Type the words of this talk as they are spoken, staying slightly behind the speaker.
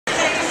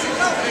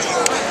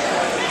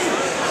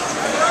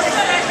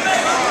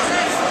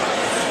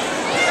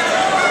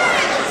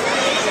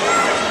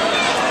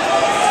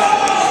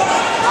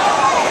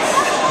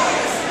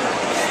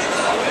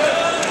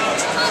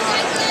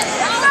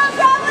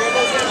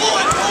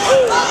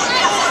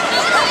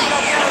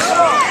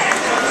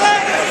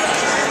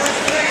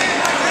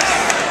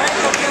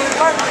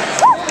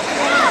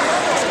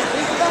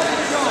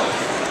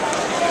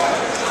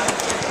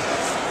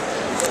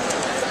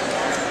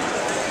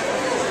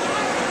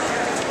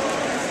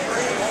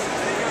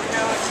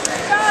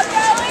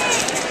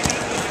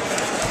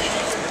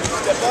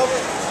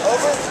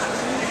Over.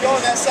 Keep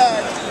going that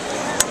side.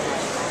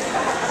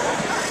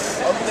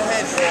 Open the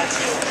head, Will.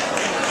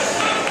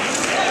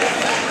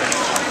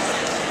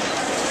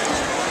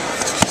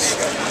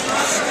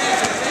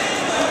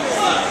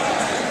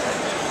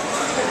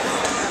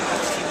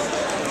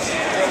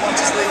 Watch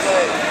his lead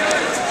leg.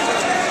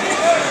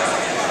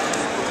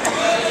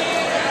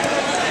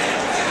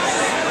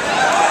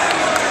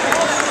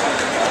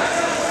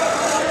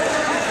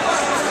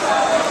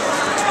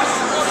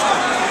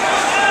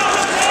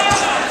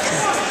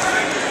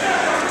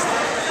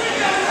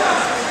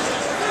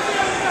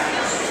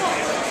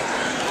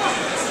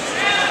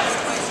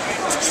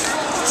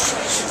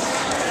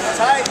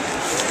 Tight.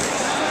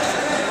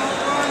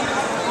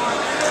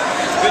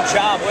 Good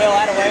job, Will.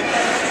 Attaway.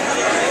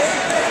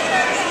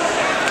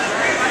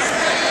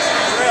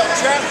 Real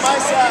trap my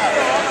side.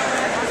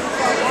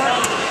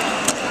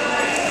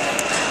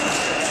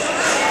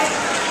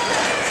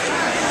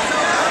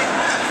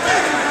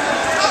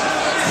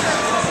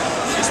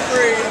 Just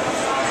breathe.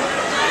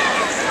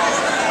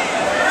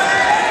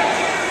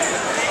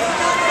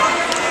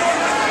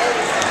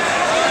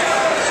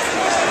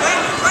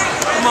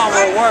 Come on,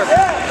 we'll work.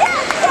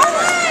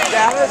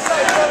 Dallas,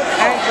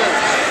 Andrew.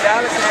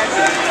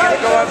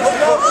 Go up and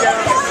look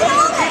down.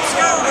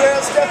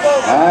 Step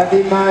over. I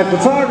need my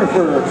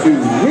photographer to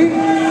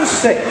ring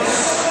 6. There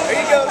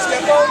you go,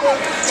 step over.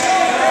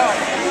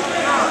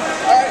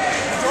 Alright,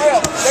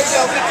 Darrell, there you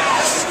go.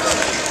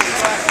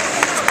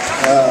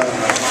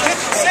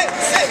 Sit.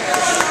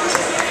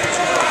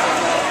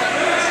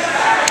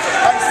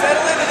 Alright,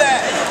 settle into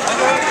that.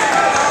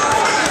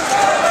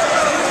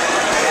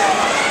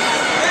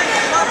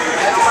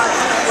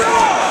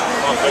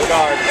 Off the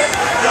guard.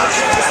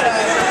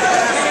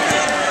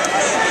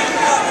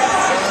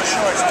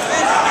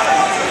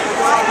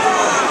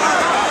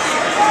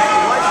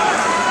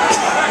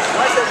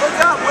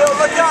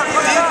 Look up.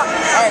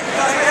 Alright.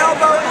 Bring your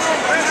elbow in.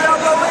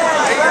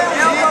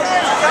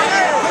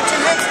 Put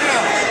your hips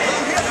down.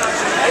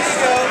 There you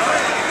go.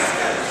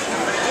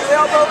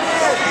 elbow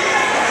in.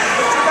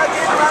 Put your left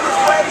hand around his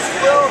waist,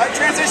 Will. Alright,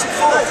 transition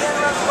forward. Left hand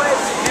around his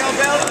waist. Knee on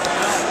belly.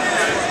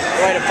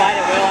 Way to fight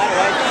it, Will.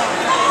 Attaway.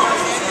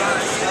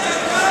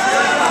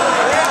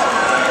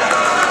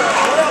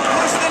 Will,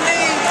 push the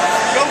knee.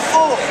 Go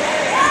full.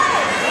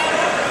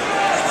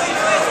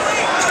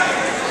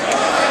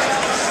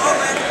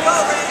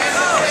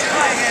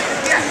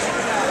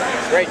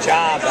 Great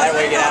job.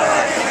 Attaway, get out of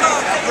there.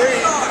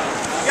 Breathe.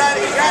 You got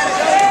it.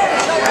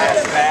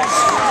 Pass.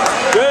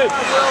 Good.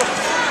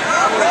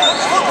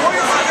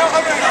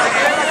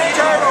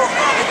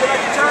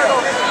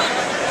 Turtle.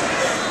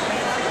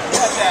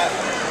 Got that.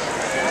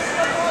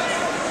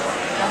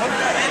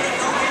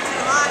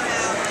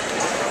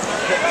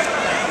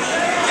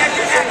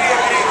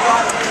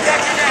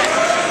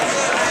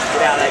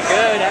 Get out of that.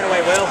 Good.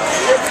 Attaway, Will.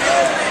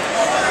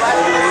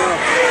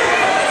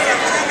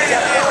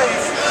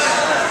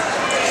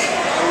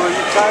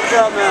 Tied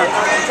up, man.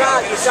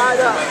 You're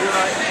tied up.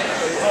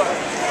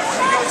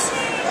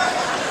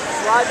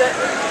 Slide that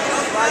knee.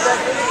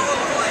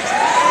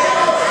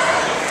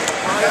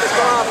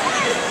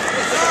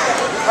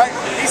 Right,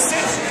 he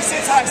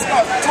sits high,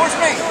 Scott. Towards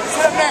me.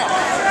 Sit up now.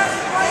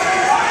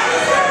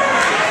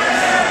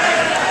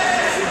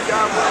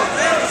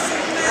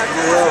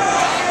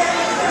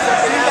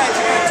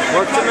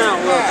 Work them out,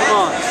 Will. Come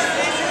on.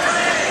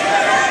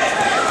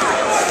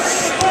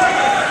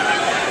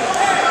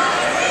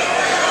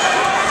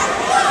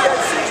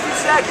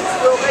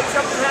 Will, make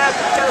something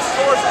happen. Tell us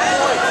score some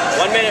points.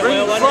 1 minute,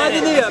 Will. 1 minute. Slide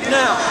the knee up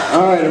now.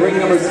 All right, ring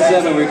number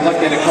 7, we're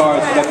collecting the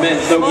cards for the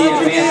men's Nogi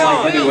Advanced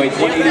Light Heavyweights,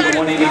 180 to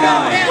 189.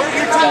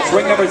 That's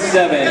ring number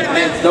 7,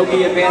 men's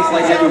Nogi Advanced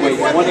Light Heavyweights,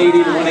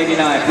 180 to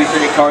 189. Please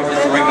bring your cards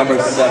into ring number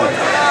 7.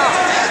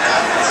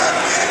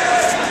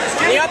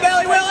 Knee on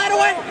belly, Will.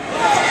 Attaway.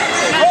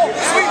 Roll.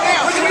 Sweep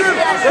now.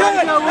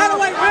 Good.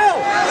 Attaway,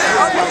 Will.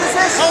 Hold your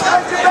position. Hold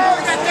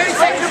your base.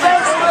 Hold your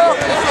base, Will.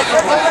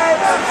 Hold your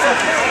base.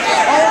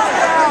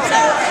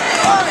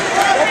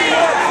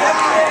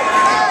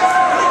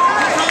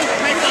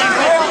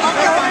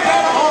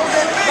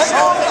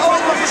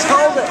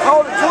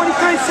 Hold it.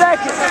 23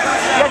 seconds.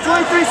 You got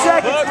 23 seconds.